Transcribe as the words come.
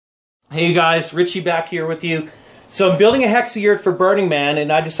Hey you guys, Richie back here with you. So I'm building a Hexayurt for Burning Man, and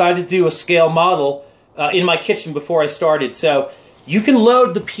I decided to do a scale model in my kitchen before I started. So you can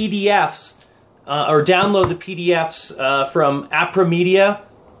load the PDFs, or download the PDFs from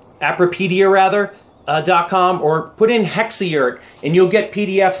Appropedia.com, or put in Hexayurt, and you'll get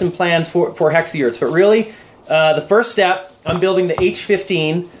PDFs and plans for Hexayurts. But really, the first step, I'm building the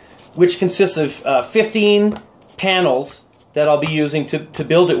H15, which consists of 15 panels that I'll be using to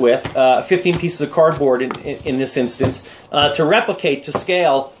build it with, 15 pieces of cardboard in this instance, to replicate to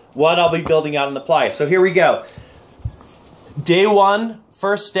scale what I'll be building out in the playa. So here we go. Day one,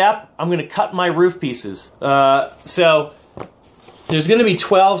 first step, I'm going to cut my roof pieces. So there's going to be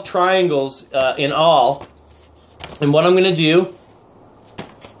 12 triangles in all, and what I'm going to do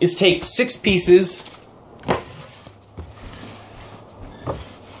is take 6 pieces .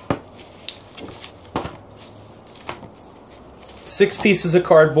 6 pieces of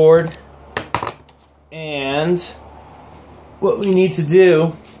cardboard, and what we need to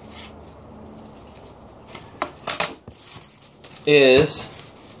do is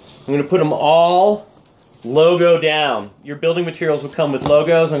I'm going to put them all logo down. Your building materials will come with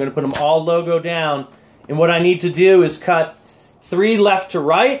logos. I'm going to put them all logo down, and what I need to do is cut 3 left to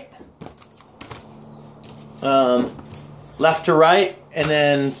right, and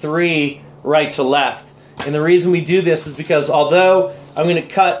then 3 right to left. And the reason we do this is because although I'm going to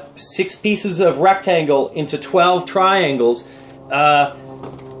cut 6 pieces of rectangle into 12 triangles,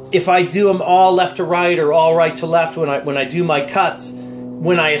 if I do them all left to right or all right to left when I do my cuts,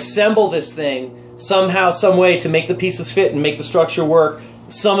 when I assemble this thing, somehow, some way to make the pieces fit and make the structure work,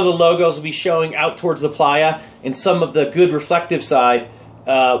 some of the logos will be showing out towards the playa, and some of the good reflective side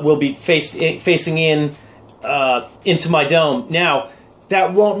will be facing in into my dome. Now,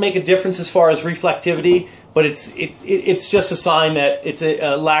 that won't make a difference as far as reflectivity, but it's just a sign that it's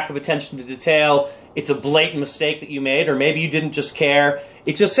a lack of attention to detail. It's a blatant mistake that you made, or maybe you didn't just care.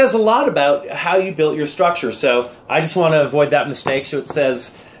 It just says a lot about how you built your structure. So I just want to avoid that mistake. So it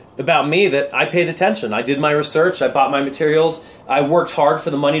says about me that I paid attention. I did my research. I bought my materials. I worked hard for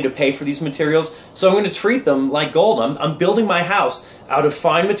the money to pay for these materials. So I'm going to treat them like gold. I'm building my house out of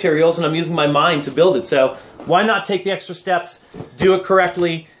fine materials, and I'm using my mind to build it. So why not take the extra steps, do it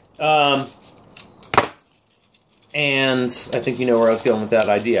correctly, and I think you know where I was going with that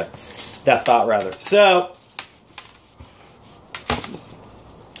idea, that thought rather. So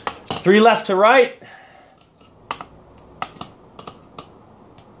 3 left to right,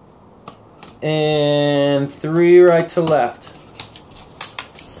 and 3 right to left.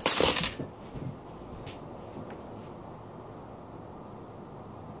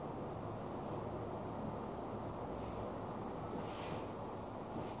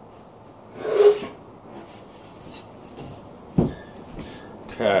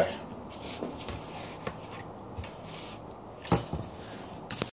 Okay.